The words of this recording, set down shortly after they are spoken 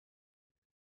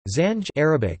Zanj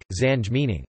Arabic, Zanj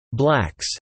meaning blacks,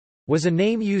 was a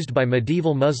name used by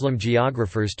medieval Muslim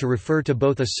geographers to refer to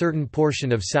both a certain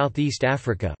portion of Southeast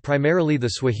Africa, primarily the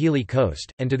Swahili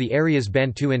coast, and to the area's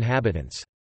Bantu inhabitants.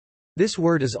 This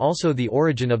word is also the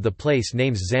origin of the place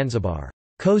names Zanzibar,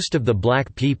 coast of the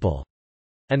black people,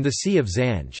 and the Sea of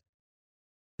Zanj.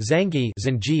 Zangi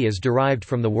Zanji is derived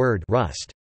from the word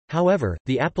rust. However,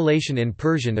 the appellation in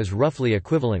Persian is roughly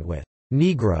equivalent with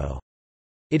Negro.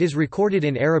 It is recorded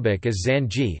in Arabic as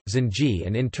Zanji, Zanji,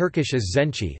 and in Turkish as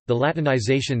Zenci. The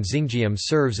Latinization Zingium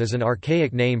serves as an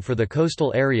archaic name for the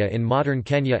coastal area in modern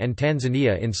Kenya and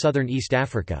Tanzania in southern East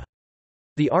Africa.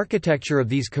 The architecture of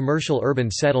these commercial urban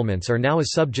settlements are now a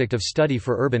subject of study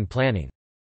for urban planning.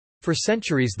 For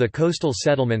centuries the coastal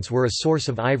settlements were a source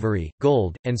of ivory,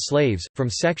 gold, and slaves, from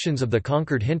sections of the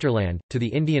conquered hinterland, to the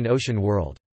Indian Ocean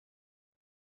world.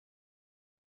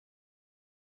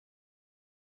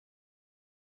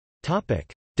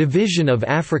 Division of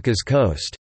Africa's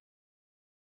coast.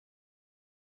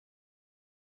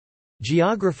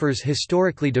 Geographers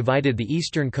historically divided the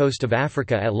eastern coast of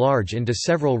Africa at large into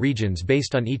several regions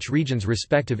based on each region's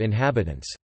respective inhabitants.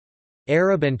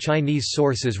 Arab and Chinese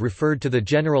sources referred to the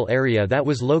general area that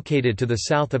was located to the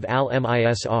south of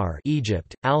Al-Misr,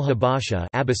 Egypt, Al-Habasha,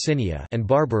 Abyssinia, and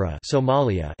Barbara,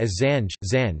 Somalia, as Zanj,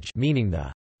 Zanj, meaning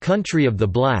the country of the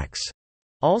blacks.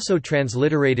 Also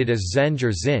transliterated as Zenj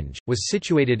or Zinj, was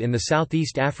situated in the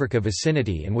southeast Africa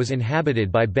vicinity and was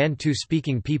inhabited by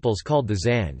Bantu-speaking peoples called the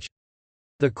Zanj.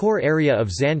 The core area of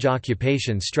Zanj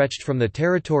occupation stretched from the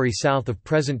territory south of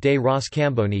present-day Ras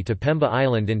Kamboni to Pemba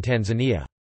Island in Tanzania.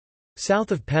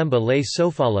 South of Pemba lay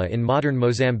Sofala in modern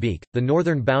Mozambique, the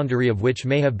northern boundary of which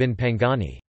may have been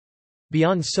Pangani.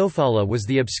 Beyond Sofala was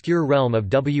the obscure realm of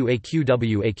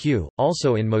Waqwaq,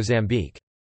 also in Mozambique.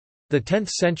 The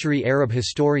 10th-century Arab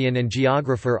historian and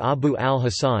geographer Abu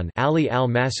al-Hasan Ali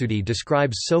al-Masudi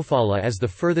describes Sofala as the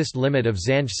furthest limit of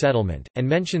Zanj settlement, and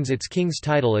mentions its king's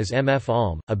title as Mf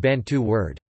Alm, a Bantu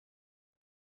word.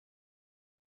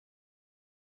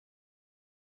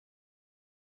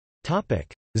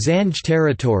 Zanj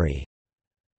territory.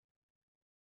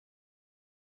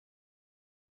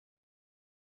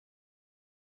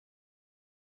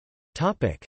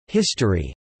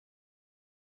 History.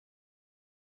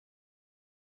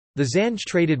 The Zanj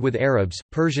traded with Arabs,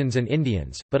 Persians and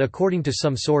Indians, but according to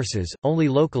some sources, only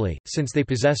locally, since they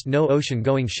possessed no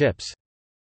ocean-going ships.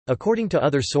 According to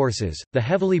other sources, the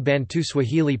heavily Bantu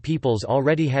Swahili peoples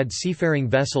already had seafaring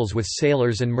vessels with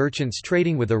sailors and merchants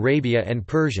trading with Arabia and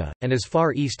Persia, and as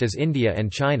far east as India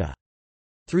and China.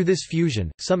 Through this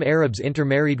fusion, some Arabs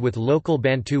intermarried with local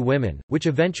Bantu women, which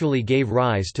eventually gave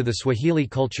rise to the Swahili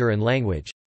culture and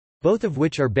language, both of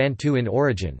which are Bantu in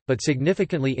origin, but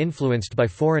significantly influenced by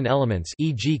foreign elements,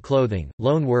 e.g. clothing,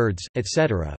 loan words,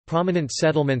 etc. Prominent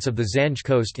settlements of the Zanj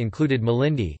coast included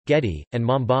Malindi, Gedi, and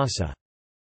Mombasa.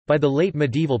 By the late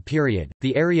medieval period,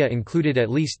 the area included at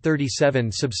least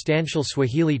 37 substantial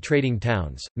Swahili trading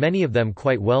towns, many of them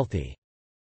quite wealthy.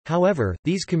 However,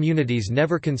 these communities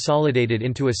never consolidated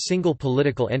into a single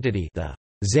political entity, the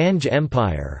Zanj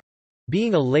Empire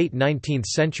being a late 19th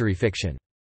century fiction.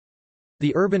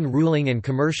 The urban ruling and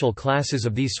commercial classes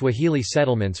of these Swahili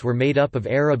settlements were made up of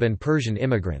Arab and Persian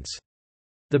immigrants.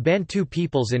 The Bantu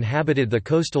peoples inhabited the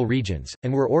coastal regions,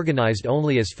 and were organized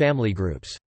only as family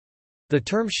groups. The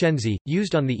term Shenzi,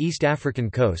 used on the East African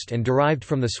coast and derived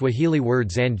from the Swahili word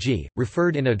Zanji,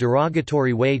 referred in a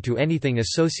derogatory way to anything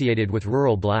associated with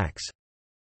rural blacks.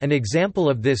 An example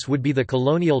of this would be the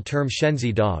colonial term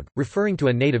Shenzi dog, referring to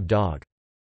a native dog.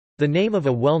 The name of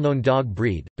a well-known dog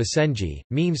breed, Basenji,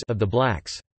 means of the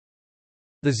blacks.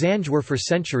 The Zanj were for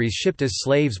centuries shipped as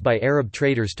slaves by Arab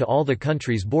traders to all the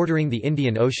countries bordering the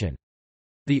Indian Ocean.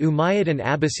 The Umayyad and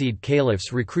Abbasid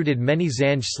caliphs recruited many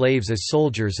Zanj slaves as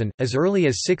soldiers and, as early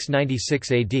as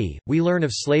 696 AD, we learn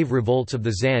of slave revolts of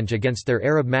the Zanj against their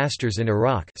Arab masters in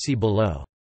Iraq, see below.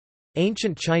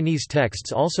 Ancient Chinese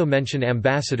texts also mention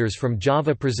ambassadors from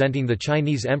Java presenting the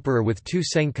Chinese emperor with 2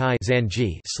 Senkai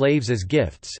Zanji slaves as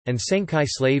gifts, and Senkai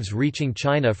slaves reaching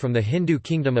China from the Hindu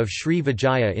kingdom of Sri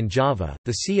Vijaya in Java.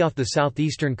 The sea off the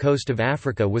southeastern coast of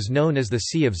Africa was known as the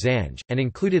Sea of Zanj, and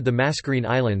included the Mascarene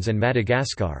Islands and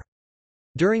Madagascar.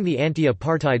 During the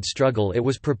anti-apartheid struggle it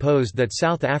was proposed that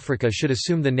South Africa should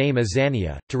assume the name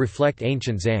Azania, to reflect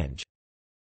ancient Zanj.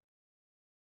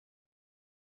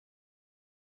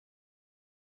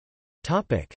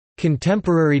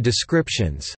 Contemporary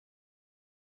descriptions.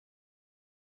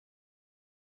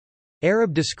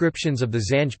 Arab descriptions of the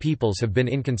Zanj peoples have been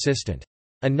inconsistent.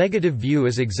 A negative view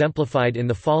is exemplified in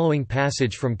the following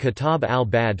passage from Kitab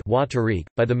al-Bad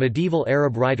by the medieval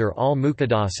Arab writer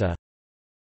al-Muqaddasa.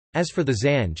 As for the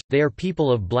Zanj, they are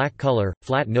people of black color,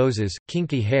 flat noses,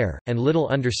 kinky hair, and little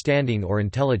understanding or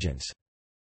intelligence.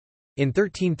 In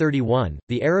 1331,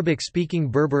 the Arabic-speaking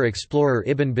Berber explorer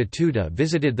Ibn Battuta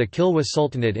visited the Kilwa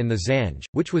Sultanate in the Zanj,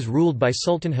 which was ruled by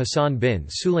Sultan Hassan bin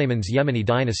Sulayman's Yemeni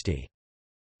dynasty.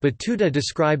 Battuta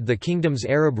described the kingdom's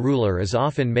Arab ruler as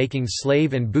often making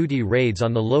slave and booty raids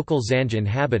on the local Zanj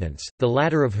inhabitants, the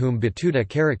latter of whom Battuta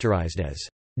characterized as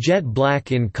jet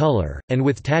black in color, and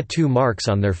with tattoo marks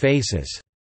on their faces.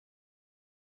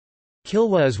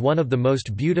 Kilwa is one of the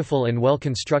most beautiful and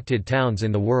well-constructed towns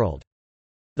in the world.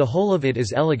 The whole of it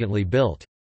is elegantly built.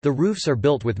 The roofs are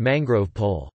built with mangrove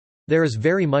pole. There is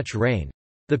very much rain.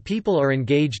 The people are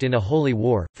engaged in a holy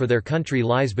war, for their country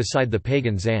lies beside the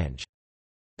pagan Zanj.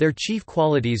 Their chief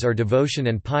qualities are devotion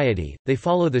and piety. They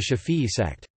follow the Shafi'i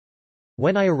sect.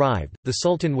 When I arrived, the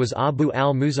Sultan was Abu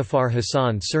al-Muzaffar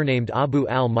Hassan, surnamed Abu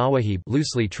al-Mawahib,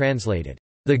 loosely translated,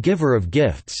 the giver of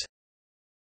gifts,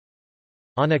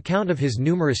 on account of his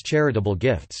numerous charitable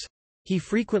gifts. He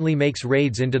frequently makes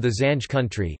raids into the Zanj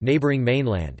country, neighboring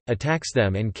mainland, attacks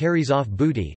them and carries off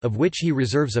booty, of which he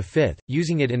reserves a fifth,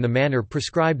 using it in the manner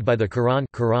prescribed by the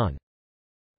Quran.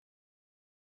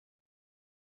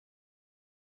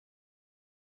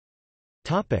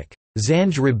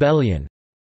 Zanj Rebellion.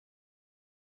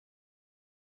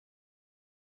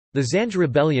 The Zanj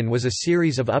Rebellion was a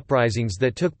series of uprisings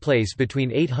that took place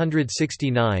between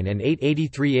 869 and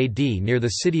 883 AD near the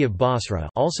city of Basra,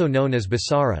 also known as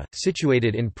Basara,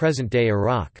 situated in present-day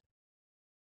Iraq.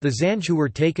 The Zanj who were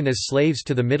taken as slaves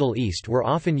to the Middle East were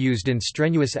often used in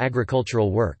strenuous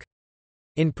agricultural work.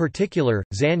 In particular,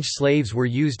 Zanj slaves were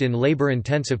used in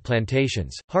labor-intensive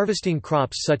plantations, harvesting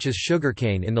crops such as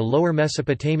sugarcane in the lower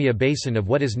Mesopotamia basin of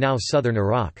what is now southern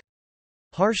Iraq.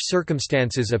 Harsh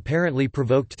circumstances apparently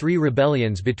provoked 3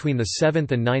 rebellions between the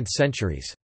 7th and 9th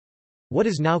centuries. What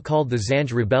is now called the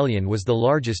Zanj Rebellion was the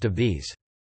largest of these.